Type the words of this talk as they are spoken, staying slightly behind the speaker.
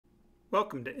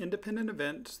Welcome to Independent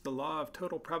Events, the Law of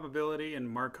Total Probability and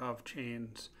Markov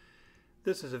Chains.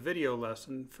 This is a video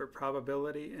lesson for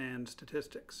probability and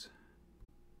statistics.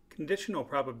 Conditional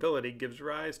probability gives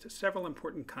rise to several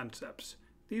important concepts.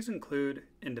 These include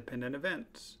independent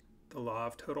events, the law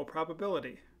of total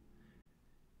probability,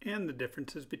 and the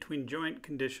differences between joint,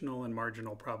 conditional, and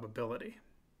marginal probability.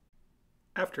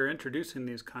 After introducing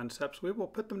these concepts, we will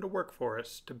put them to work for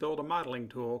us to build a modeling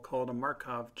tool called a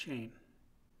Markov chain.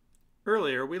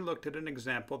 Earlier, we looked at an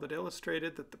example that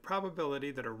illustrated that the probability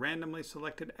that a randomly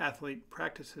selected athlete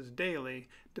practices daily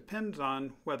depends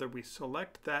on whether we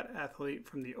select that athlete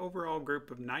from the overall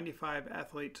group of 95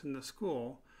 athletes in the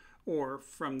school or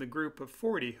from the group of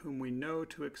 40 whom we know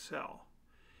to excel.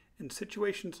 In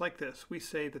situations like this, we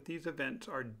say that these events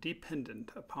are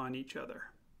dependent upon each other.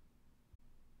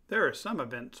 There are some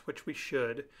events which we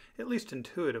should, at least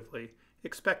intuitively,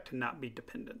 expect to not be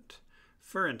dependent.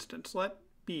 For instance, let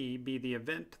B be the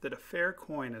event that a fair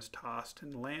coin is tossed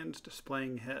and lands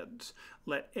displaying heads.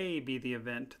 Let A be the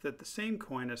event that the same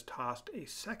coin is tossed a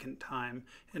second time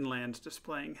and lands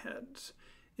displaying heads.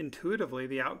 Intuitively,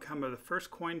 the outcome of the first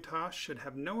coin toss should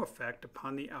have no effect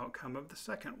upon the outcome of the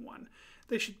second one.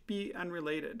 They should be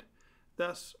unrelated.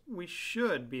 Thus, we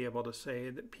should be able to say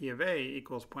that P of A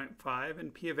equals 0.5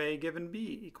 and P of A given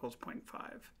B equals 0.5.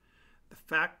 The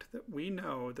fact that we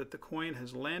know that the coin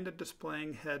has landed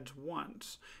displaying heads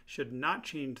once should not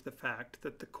change the fact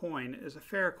that the coin is a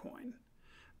fair coin.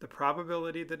 The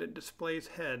probability that it displays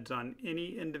heads on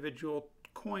any individual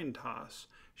coin toss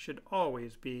should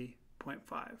always be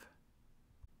 0.5.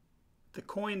 The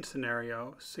coin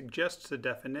scenario suggests a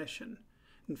definition.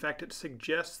 In fact, it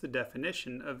suggests the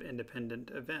definition of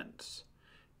independent events.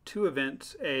 Two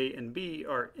events A and B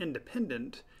are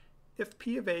independent if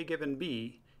P of A given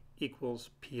B equals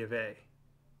P of A.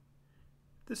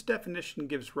 This definition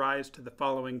gives rise to the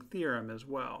following theorem as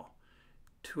well.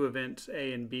 Two events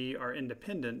A and B are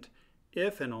independent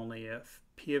if and only if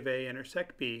P of A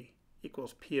intersect B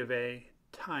equals P of A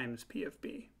times P of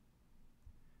B.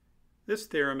 This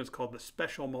theorem is called the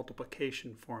special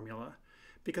multiplication formula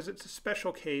because it's a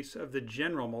special case of the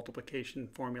general multiplication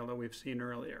formula we've seen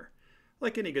earlier.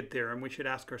 Like any good theorem, we should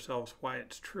ask ourselves why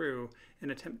it's true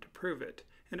and attempt to prove it.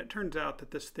 And it turns out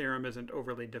that this theorem isn't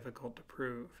overly difficult to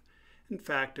prove. In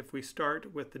fact, if we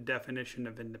start with the definition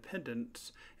of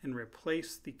independence and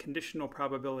replace the conditional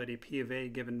probability P of A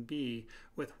given B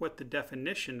with what the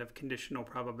definition of conditional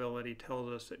probability tells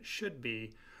us it should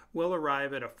be, we'll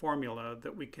arrive at a formula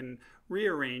that we can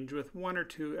rearrange with one or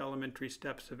two elementary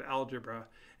steps of algebra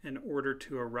in order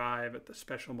to arrive at the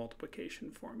special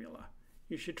multiplication formula.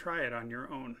 You should try it on your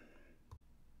own.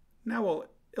 Now we'll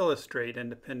illustrate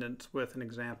independence with an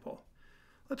example.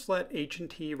 Let's let H and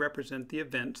T represent the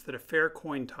events that a fair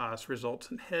coin toss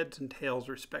results in heads and tails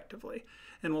respectively,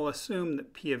 and we'll assume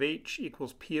that P of H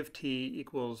equals P of T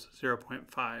equals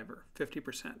 0.5 or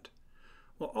 50%.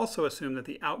 We'll also assume that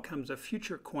the outcomes of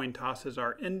future coin tosses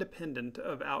are independent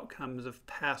of outcomes of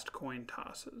past coin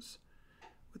tosses.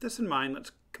 With this in mind,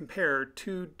 let's compare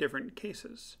two different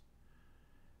cases.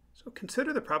 So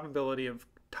consider the probability of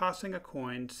tossing a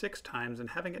coin 6 times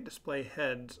and having it display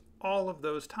heads all of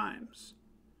those times.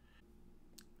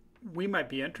 We might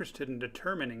be interested in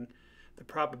determining the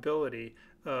probability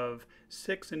of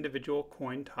 6 individual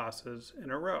coin tosses in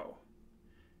a row.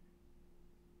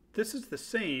 This is the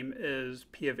same as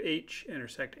P of H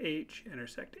intersect H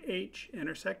intersect H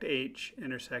intersect H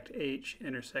intersect H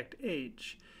intersect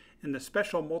H. And the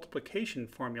special multiplication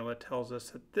formula tells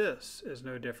us that this is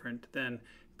no different than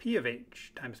P of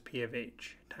H times P of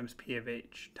H times P of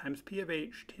H times P of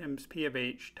H times P of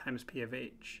H times P of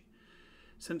H.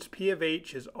 Since P of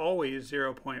H is always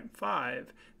 0.5,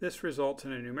 this results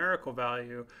in a numerical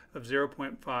value of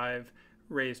 0.5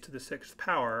 raised to the 6th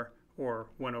power, or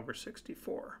 1 over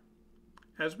 64.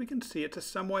 As we can see, it's a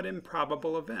somewhat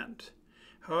improbable event.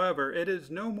 However, it is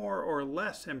no more or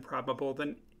less improbable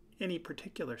than any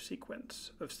particular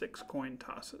sequence of 6 coin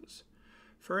tosses.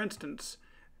 For instance,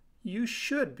 you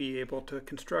should be able to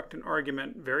construct an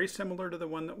argument very similar to the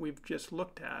one that we've just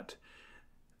looked at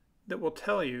that will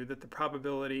tell you that the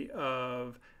probability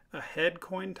of a head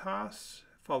coin toss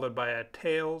followed by a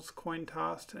tails coin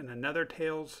toss and another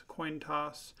tails coin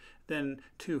toss, then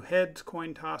 2 heads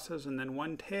coin tosses and then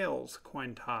 1 tails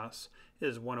coin toss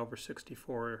is 1 over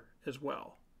 64 as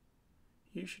well.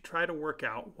 You should try to work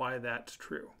out why that's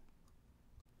true.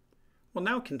 We'll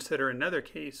now consider another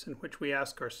case in which we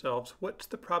ask ourselves what's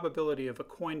the probability of a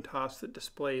coin toss that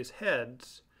displays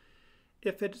heads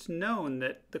if it's known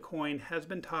that the coin has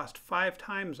been tossed 5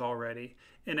 times already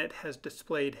and it has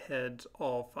displayed heads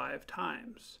all 5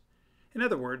 times. In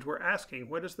other words, we're asking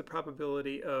what is the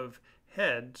probability of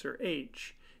heads, or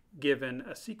H, given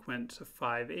a sequence of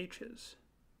 5 H's.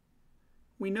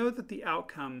 We know that the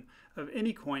outcome of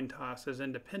any coin toss is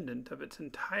independent of its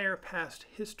entire past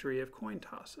history of coin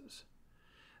tosses.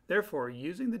 Therefore,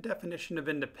 using the definition of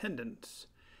independence,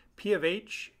 P of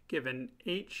H given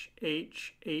H,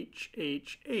 H, H,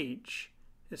 H, H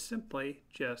is simply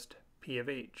just P of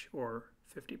H, or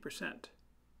 50%.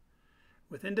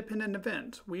 With independent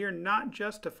events, we are not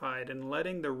justified in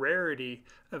letting the rarity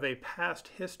of a past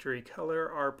history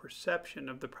color our perception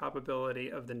of the probability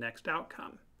of the next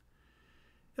outcome.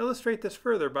 Illustrate this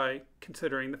further by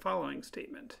considering the following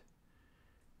statement.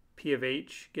 P of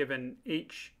H given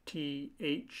H, T,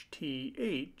 H, T,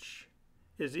 H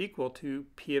is equal to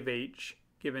P of H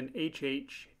given H,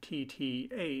 H, T, T,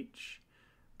 H,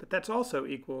 but that's also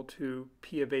equal to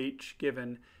P of H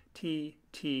given T,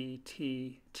 T,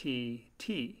 T, T,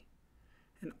 T.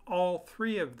 And all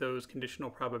three of those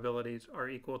conditional probabilities are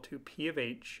equal to P of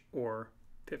H, or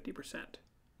 50%.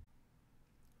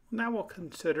 Now we'll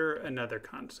consider another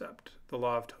concept, the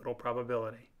law of total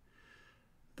probability.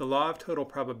 The law of total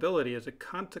probability is a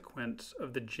consequence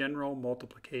of the general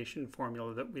multiplication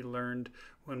formula that we learned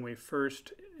when we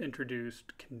first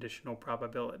introduced conditional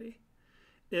probability.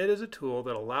 It is a tool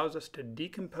that allows us to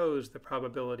decompose the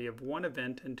probability of one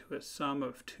event into a sum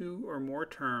of two or more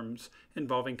terms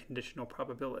involving conditional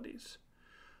probabilities.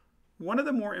 One of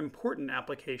the more important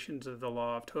applications of the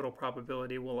law of total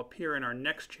probability will appear in our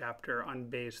next chapter on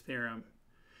Bayes' theorem.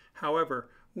 However,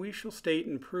 we shall state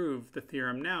and prove the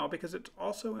theorem now because it's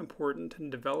also important in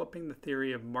developing the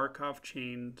theory of Markov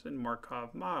chains and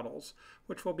Markov models,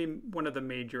 which will be one of the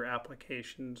major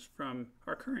applications from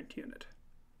our current unit.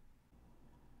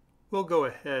 We'll go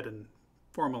ahead and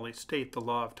formally state the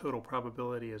law of total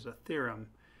probability as a theorem,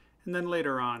 and then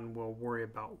later on we'll worry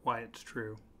about why it's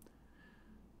true.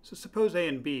 So suppose A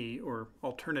and B, or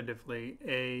alternatively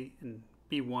A and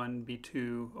B1,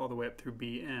 B2, all the way up through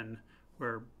Bn,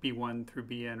 where B1 through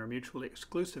Bn are mutually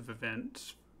exclusive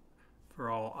events for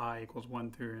all I equals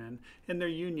 1 through n, and their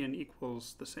union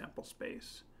equals the sample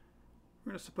space.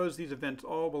 We're going to suppose these events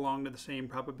all belong to the same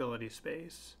probability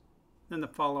space. Then the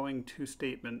following two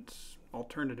statements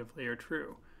alternatively are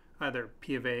true. Either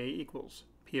P of A equals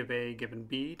P of A given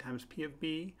B times P of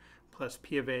B plus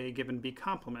P of A given B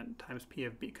complement times P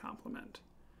of B complement.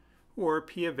 Or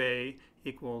P of A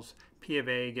equals P of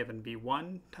A given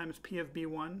B1 times P of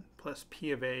B1 plus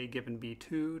P of A given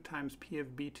B2 times P of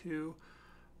B2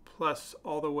 plus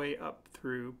all the way up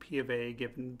through P of A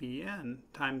given Bn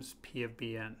times P of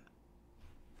Bn.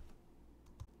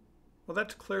 Well,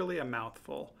 that's clearly a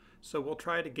mouthful. So we'll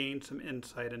try to gain some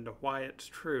insight into why it's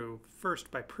true,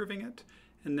 first by proving it,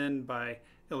 and then by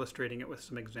illustrating it with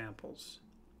some examples.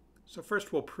 So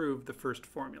first we'll prove the first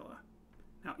formula.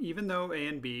 Now, even though A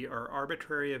and B are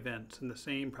arbitrary events in the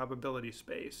same probability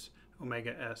space,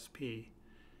 omega SP,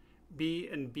 B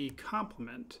and B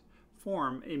complement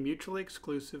form a mutually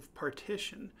exclusive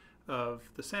partition of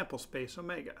the sample space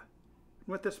omega.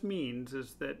 What this means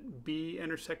is that B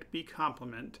intersect B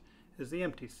complement is the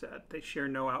empty set. They share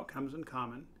no outcomes in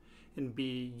common, and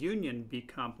B union B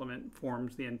complement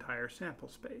forms the entire sample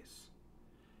space.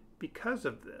 Because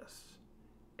of this,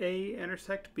 A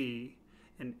intersect B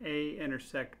and A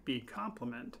intersect B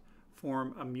complement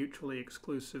form a mutually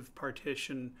exclusive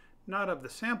partition not of the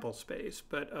sample space,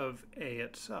 but of A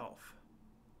itself.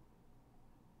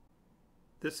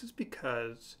 This is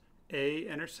because A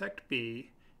intersect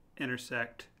B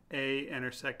intersect A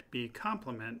intersect B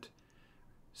complement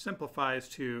simplifies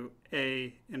to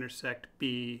A intersect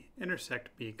B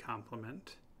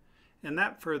complement, and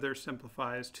that further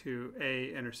simplifies to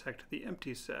A intersect the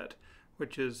empty set,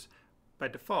 which is by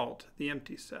default the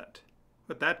empty set.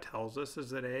 What that tells us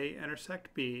is that A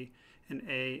intersect B and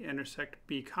A intersect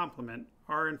B complement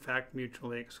are in fact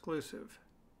mutually exclusive.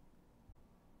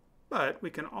 But we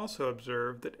can also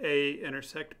observe that A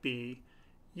intersect B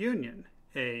union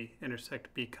A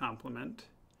intersect B complement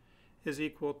is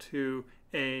equal to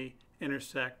A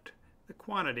intersect the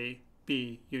quantity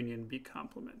B union B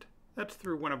complement. That's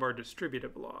through one of our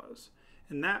distributive laws.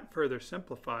 And that further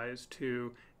simplifies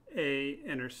to A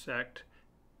intersect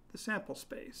the sample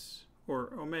space,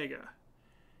 or omega.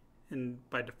 And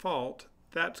by default,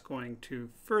 that's going to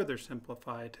further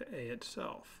simplify to A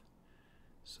itself.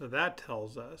 So that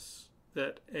tells us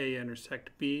that A intersect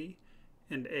B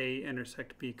and A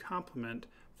intersect B complement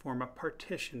form a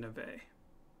partition of A.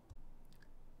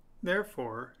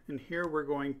 Therefore, and here we're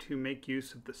going to make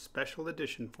use of the special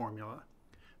addition formula,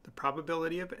 the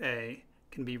probability of A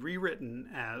can be rewritten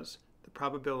as the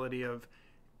probability of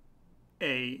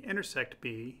A intersect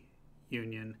B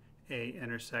union A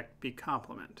intersect B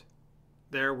complement.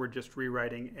 There we're just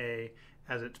rewriting A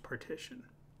as its partition.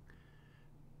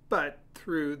 But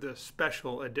through the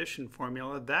special addition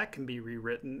formula, that can be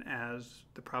rewritten as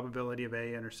the probability of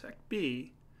A intersect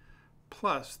B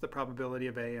plus the probability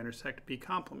of A intersect B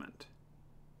complement.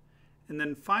 And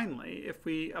then finally, if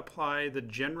we apply the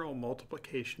general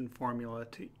multiplication formula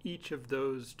to each of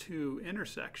those two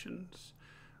intersections,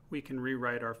 we can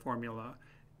rewrite our formula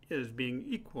as being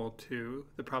equal to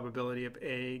the probability of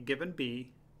A given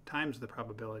B times the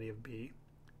probability of B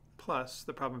plus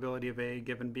the probability of A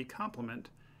given B complement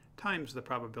times the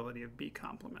probability of B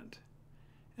complement.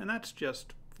 And that's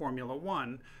just Formula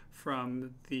 1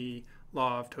 from the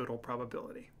law of total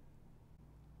probability.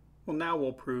 Well, now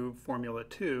we'll prove Formula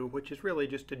 2, which is really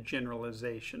just a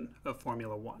generalization of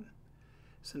Formula 1.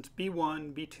 Since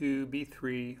B1, B2,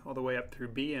 B3, all the way up through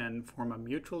Bn form a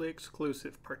mutually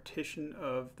exclusive partition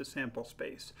of the sample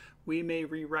space, we may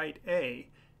rewrite A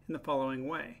in the following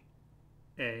way.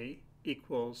 A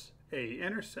equals A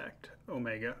intersect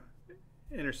omega,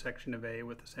 intersection of A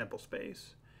with the sample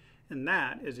space, and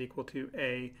that is equal to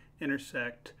A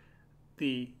intersect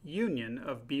the union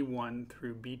of B1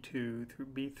 through B2 through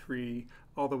B3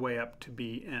 all the way up to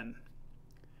Bn.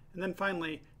 And then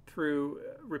finally, through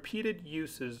repeated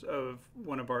uses of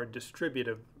one of our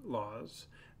distributive laws,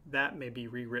 that may be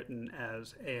rewritten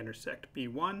as A intersect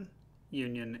B1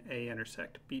 union A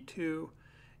intersect B2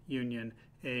 union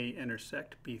A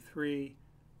intersect B3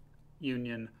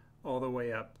 union all the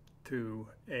way up to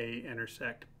A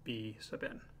intersect B sub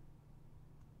n.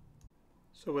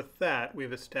 So with that,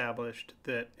 we've established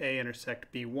that A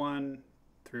intersect B1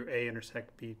 through A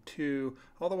intersect B2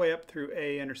 all the way up through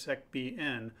A intersect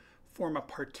Bn form a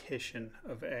partition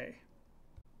of A.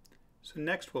 So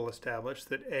next we'll establish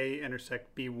that A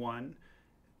intersect B1,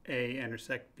 A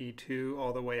intersect B2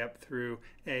 all the way up through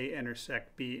A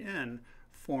intersect Bn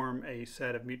form a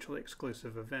set of mutually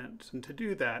exclusive events. And to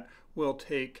do that, we'll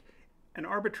take an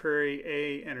arbitrary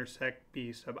A intersect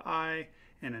B sub I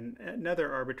and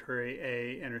another arbitrary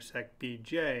A intersect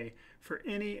Bj for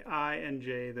any I and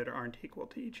j that aren't equal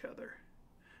to each other.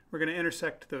 We're going to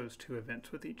intersect those two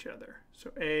events with each other.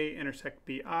 So A intersect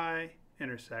Bi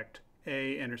intersect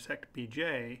A intersect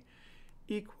Bj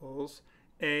equals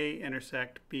A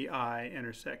intersect Bi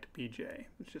intersect Bj.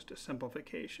 It's just a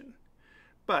simplification.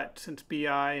 But since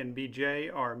Bi and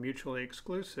Bj are mutually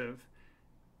exclusive,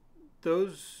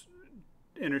 those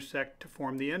intersect to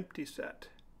form the empty set.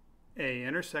 A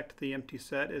intersect the empty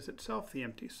set is itself the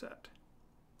empty set.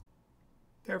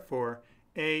 Therefore,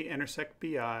 A intersect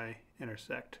Bi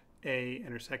intersect A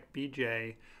intersect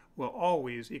Bj will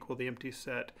always equal the empty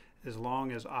set as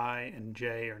long as I and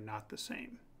j are not the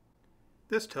same.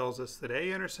 This tells us that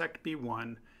A intersect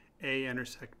B1, A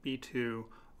intersect B2,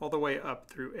 all the way up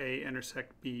through A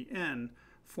intersect Bn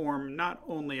form not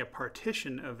only a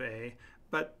partition of A,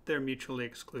 but they're mutually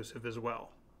exclusive as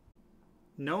well.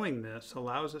 Knowing this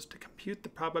allows us to compute the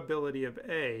probability of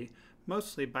A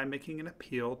mostly by making an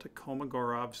appeal to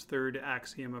Kolmogorov's third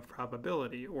axiom of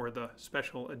probability, or the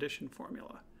special addition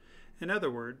formula. In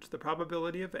other words, the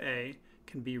probability of A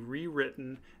can be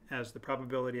rewritten as the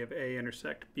probability of A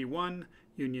intersect B1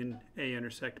 union A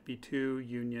intersect B2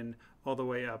 union all the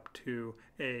way up to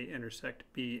A intersect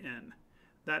Bn.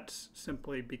 That's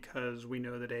simply because we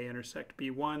know that A intersect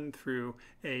B1 through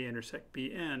A intersect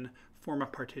Bn form a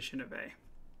partition of A.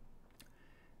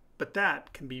 But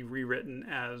that can be rewritten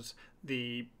as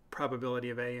the probability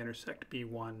of A intersect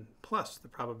B1 plus the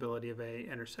probability of A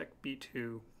intersect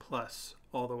B2 plus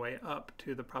all the way up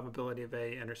to the probability of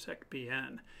A intersect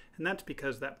Bn. And that's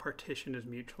because that partition is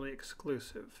mutually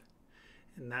exclusive.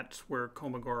 And that's where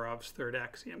Kolmogorov's third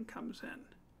axiom comes in.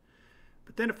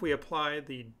 But then if we apply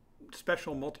the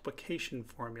special multiplication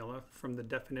formula from the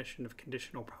definition of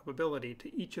conditional probability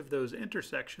to each of those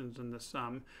intersections in the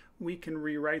sum, we can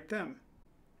rewrite them.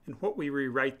 And what we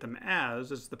rewrite them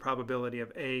as is the probability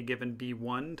of A given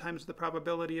B1 times the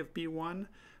probability of B1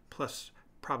 plus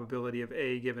probability of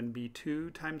A given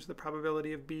B2 times the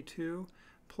probability of B2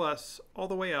 plus all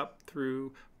the way up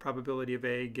through probability of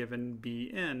A given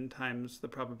Bn times the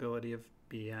probability of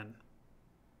Bn.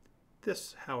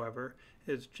 This, however,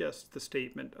 is just the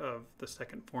statement of the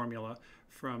second formula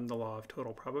from the law of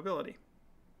total probability.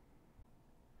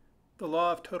 The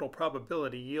law of total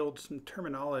probability yields some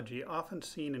terminology often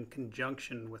seen in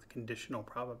conjunction with conditional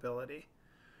probability.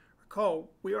 Recall,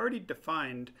 we already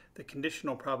defined the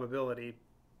conditional probability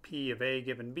P of A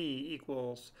given B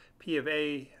equals P of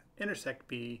A intersect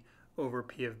B over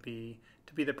P of B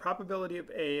to be the probability of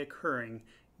A occurring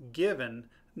given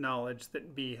knowledge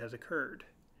that B has occurred.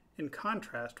 In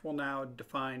contrast, we'll now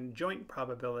define joint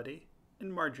probability,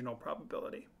 and marginal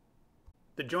probability.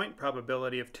 The joint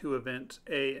probability of two events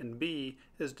A and B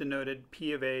is denoted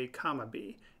P of A comma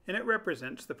B, and it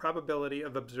represents the probability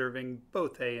of observing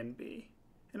both A and B.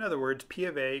 In other words, P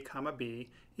of A comma B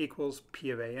equals P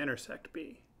of A intersect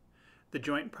B. The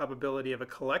joint probability of a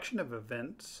collection of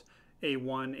events,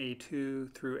 A1,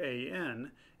 A2 through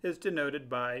AN, is denoted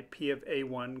by P of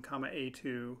A1 comma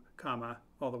A2 comma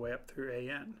all the way up through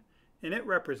AN, and it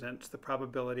represents the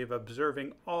probability of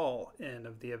observing all n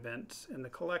of the events in the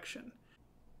collection.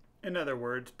 In other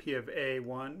words, P of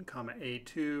A1 comma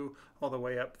A2 all the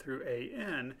way up through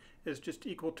AN is just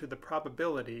equal to the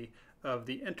probability of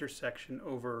the intersection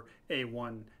over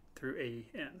A1 through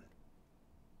AN.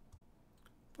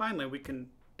 Finally, we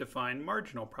can define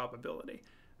marginal probability.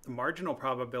 The marginal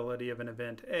probability of an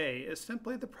event A is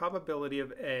simply the probability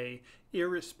of A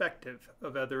irrespective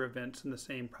of other events in the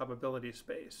same probability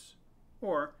space,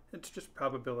 or it's just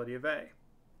probability of A.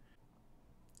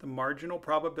 The marginal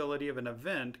probability of an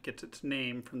event gets its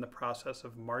name from the process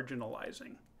of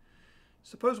marginalizing.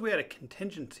 Suppose we had a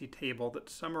contingency table that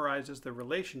summarizes the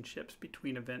relationships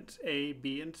between events A,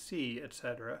 B, and C,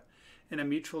 etc., in a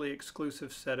mutually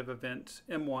exclusive set of events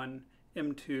M1,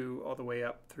 M2, all the way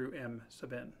up through M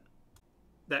sub n.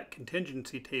 That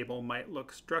contingency table might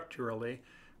look structurally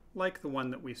like the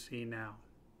one that we see now.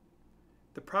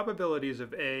 The probabilities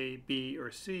of A, B,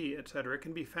 or C, etc.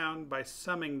 can be found by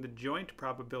summing the joint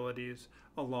probabilities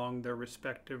along their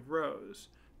respective rows.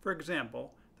 For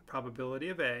example, the probability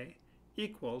of A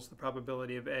equals the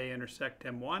probability of A intersect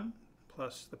M1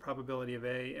 plus the probability of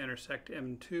A intersect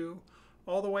M2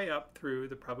 all the way up through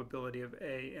the probability of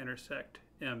A intersect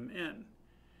Mn.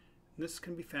 This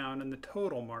can be found in the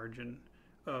total margin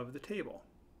of the table.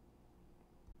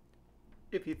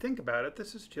 If you think about it,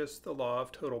 this is just the law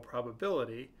of total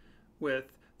probability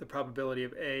with the probability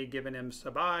of A given M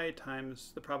sub I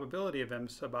times the probability of M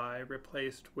sub I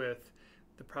replaced with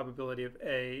the probability of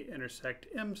A intersect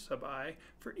M sub I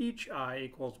for each I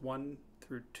equals 1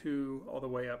 through 2 all the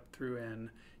way up through n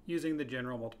using the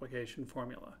general multiplication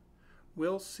formula.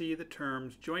 We'll see the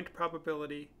terms joint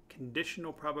probability,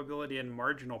 conditional probability, and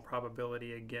marginal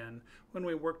probability again when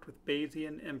we worked with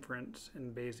Bayesian inference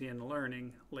and Bayesian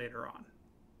learning later on.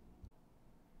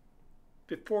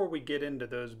 Before we get into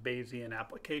those Bayesian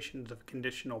applications of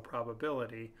conditional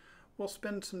probability, we'll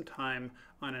spend some time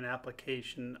on an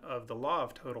application of the law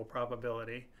of total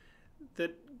probability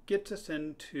that gets us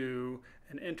into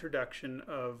an introduction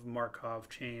of Markov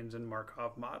chains and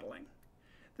Markov modeling.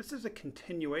 This is a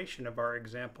continuation of our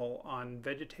example on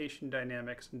vegetation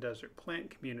dynamics and desert plant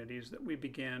communities that we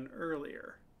began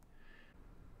earlier.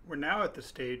 We're now at the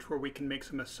stage where we can make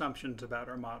some assumptions about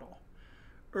our model.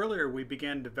 Earlier, we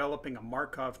began developing a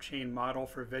Markov chain model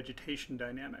for vegetation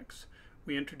dynamics.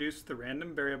 We introduced the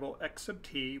random variable x sub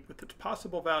t with its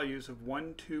possible values of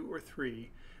 1, 2, or 3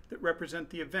 that represent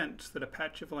the events that a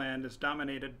patch of land is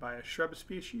dominated by a shrub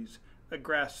species, a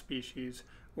grass species,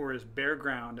 or is bare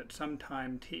ground at some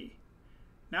time t.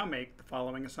 Now make the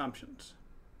following assumptions.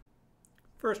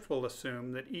 First, we'll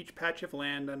assume that each patch of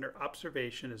land under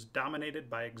observation is dominated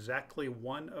by exactly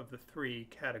one of the three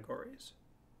categories.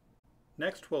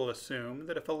 Next, we'll assume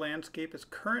that if a landscape is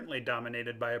currently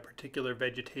dominated by a particular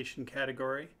vegetation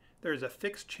category, there is a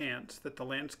fixed chance that the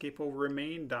landscape will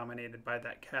remain dominated by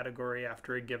that category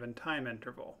after a given time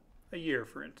interval, a year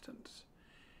for instance.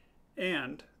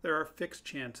 And there are fixed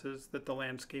chances that the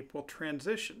landscape will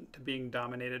transition to being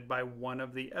dominated by one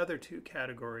of the other two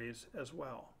categories as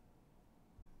well.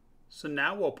 So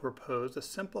now we'll propose a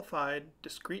simplified,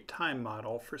 discrete time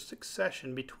model for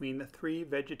succession between the three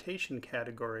vegetation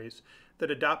categories that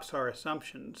adopts our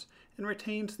assumptions and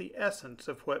retains the essence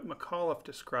of what Markov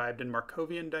described in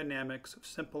Markovian Dynamics of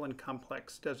Simple and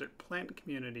Complex Desert Plant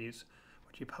Communities,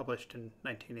 which he published in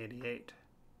 1988.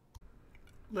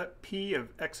 Let P of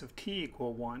x of t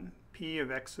equal 1, P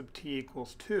of x sub t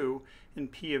equals 2,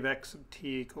 and P of x sub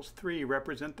t equals 3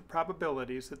 represent the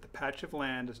probabilities that the patch of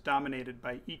land is dominated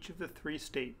by each of the three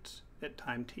states at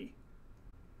time t.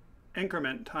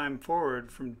 Increment time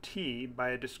forward from t by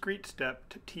a discrete step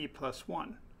to t plus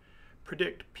 1.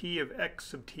 Predict P of x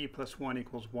sub t plus 1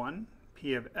 equals 1,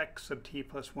 P of x sub t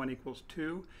plus 1 equals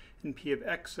 2, and P of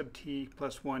x sub t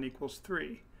plus 1 equals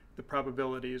 3. The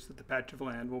probabilities that the patch of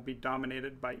land will be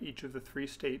dominated by each of the three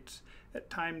states at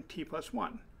time t plus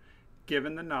 1,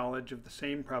 given the knowledge of the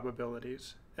same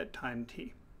probabilities at time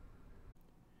t.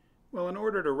 Well, in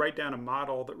order to write down a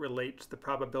model that relates the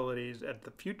probabilities at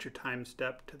the future time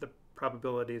step to the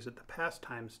probabilities at the past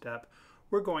time step,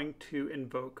 we're going to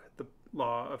invoke the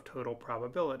law of total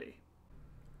probability.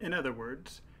 In other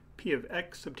words, P of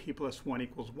x sub t plus 1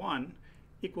 equals 1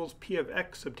 equals p of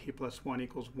x sub t plus 1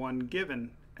 equals 1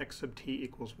 given x sub t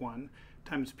equals 1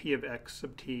 times p of x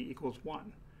sub t equals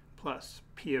 1 plus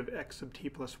p of x sub t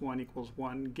plus 1 equals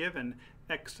 1 given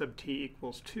x sub t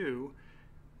equals 2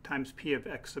 times p of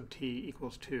x sub t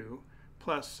equals 2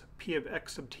 plus p of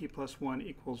x sub t plus 1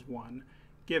 equals 1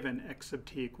 given x sub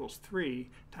t equals 3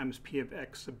 times p of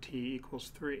x sub t equals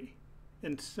 3.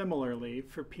 And similarly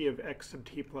for p of x sub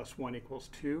t plus 1 equals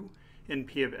 2 and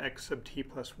p of x sub t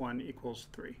plus 1 equals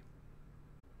 3.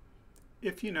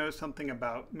 If you know something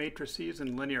about matrices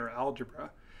and linear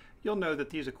algebra, you'll know that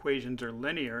these equations are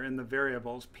linear in the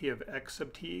variables p of x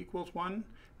sub t equals 1,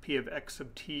 p of x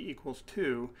sub t equals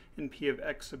 2, and p of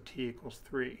x sub t equals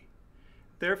 3.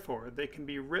 Therefore, they can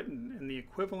be written in the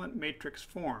equivalent matrix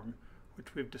form,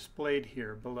 which we've displayed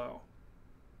here below.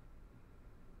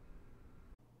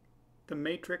 The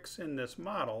matrix in this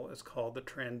model is called the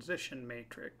transition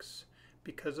matrix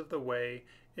because of the way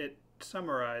it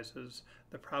summarizes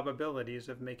the probabilities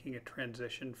of making a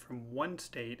transition from one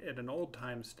state at an old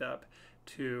time step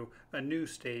to a new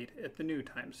state at the new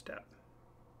time step.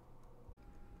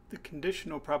 The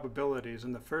conditional probabilities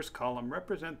in the first column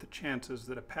represent the chances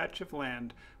that a patch of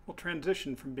land will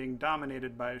transition from being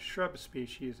dominated by a shrub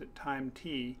species at time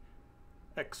t,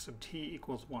 x sub t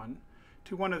equals 1,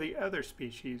 to one of the other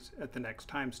species at the next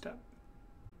time step.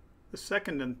 The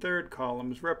second and third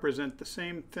columns represent the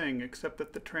same thing except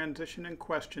that the transition in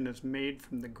question is made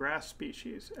from the grass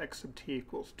species x sub t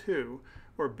equals 2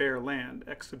 or bare land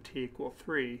x sub t equal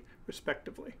 3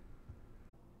 respectively.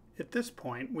 At this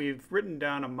point, we've written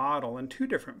down a model in two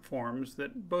different forms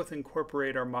that both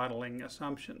incorporate our modeling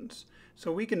assumptions.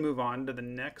 So we can move on to the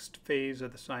next phase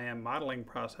of the SIAM modeling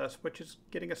process, which is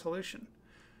getting a solution.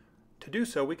 To do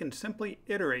so, we can simply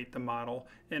iterate the model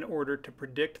in order to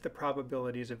predict the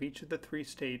probabilities of each of the three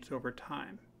states over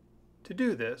time. To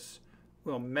do this,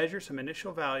 we'll measure some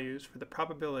initial values for the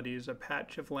probabilities a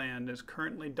patch of land is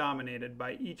currently dominated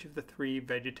by each of the three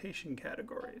vegetation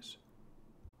categories.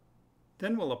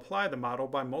 Then we'll apply the model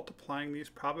by multiplying these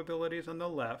probabilities on the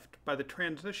left by the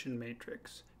transition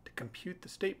matrix to compute the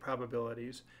state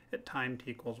probabilities at time t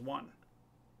equals 1.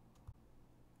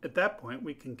 At that point,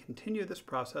 we can continue this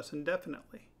process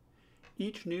indefinitely.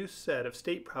 Each new set of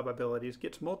state probabilities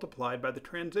gets multiplied by the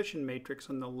transition matrix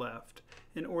on the left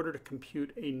in order to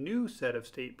compute a new set of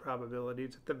state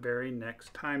probabilities at the very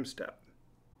next time step.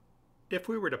 If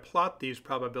we were to plot these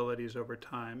probabilities over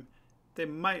time, they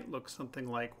might look something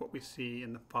like what we see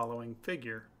in the following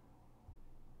figure.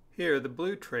 Here, the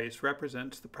blue trace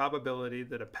represents the probability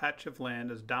that a patch of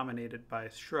land is dominated by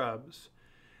shrubs.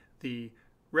 The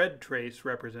red trace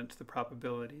represents the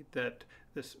probability that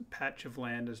this patch of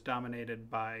land is dominated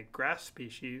by grass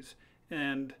species,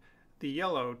 and the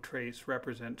yellow trace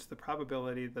represents the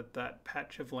probability that that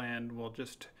patch of land will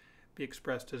just be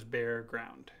expressed as bare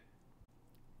ground.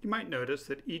 You might notice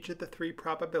that each of the three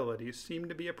probabilities seem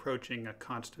to be approaching a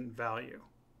constant value.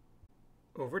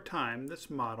 Over time,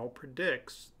 this model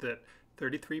predicts that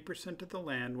 33% of the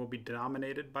land will be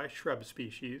dominated by shrub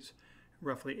species,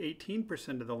 roughly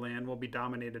 18% of the land will be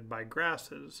dominated by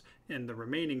grasses, and the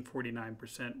remaining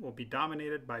 49% will be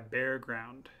dominated by bare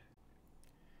ground.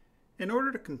 In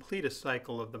order to complete a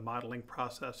cycle of the modeling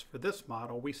process for this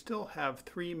model, we still have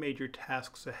three major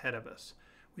tasks ahead of us.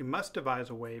 We must devise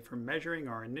a way for measuring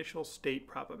our initial state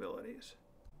probabilities.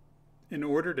 In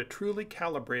order to truly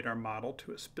calibrate our model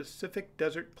to a specific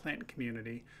desert plant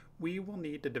community, we will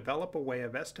need to develop a way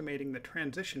of estimating the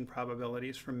transition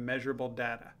probabilities from measurable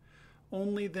data.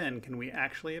 Only then can we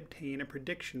actually obtain a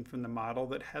prediction from the model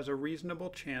that has a reasonable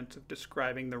chance of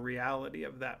describing the reality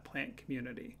of that plant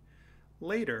community.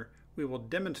 Later, we will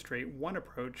demonstrate one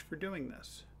approach for doing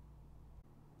this.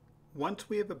 Once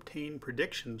we have obtained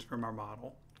predictions from our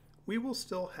model, we will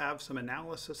still have some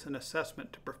analysis and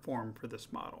assessment to perform for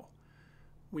this model.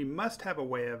 We must have a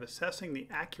way of assessing the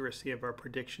accuracy of our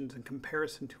predictions in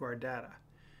comparison to our data.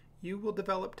 You will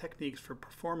develop techniques for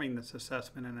performing this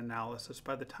assessment and analysis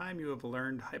by the time you have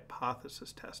learned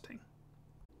hypothesis testing.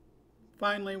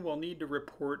 Finally, we'll need to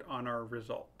report on our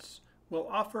results. We'll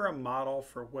offer a model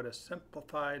for what a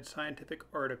simplified scientific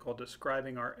article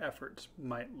describing our efforts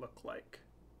might look like.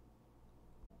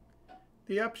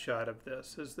 The upshot of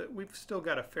this is that we've still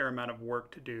got a fair amount of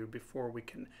work to do before we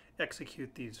can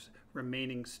execute these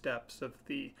remaining steps of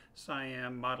the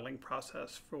SIAM modeling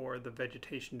process for the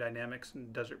vegetation dynamics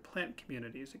and desert plant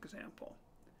communities example.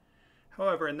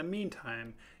 However, in the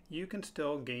meantime, you can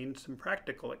still gain some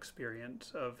practical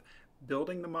experience of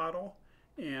building the model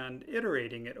and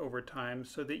iterating it over time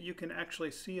so that you can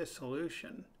actually see a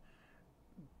solution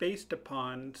based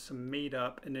upon some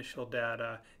made-up initial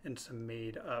data and some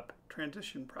made-up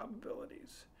transition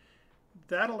probabilities.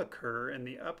 That'll occur in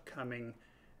the upcoming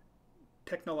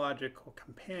technological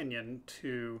companion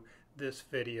to this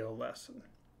video lesson.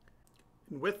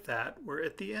 And with that, we're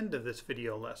at the end of this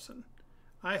video lesson.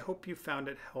 I hope you found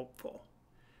it helpful.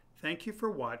 Thank you for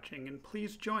watching, and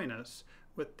please join us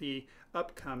with the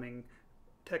upcoming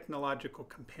technological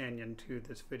companion to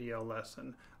this video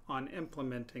lesson on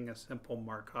implementing a simple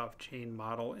Markov chain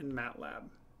model in MATLAB.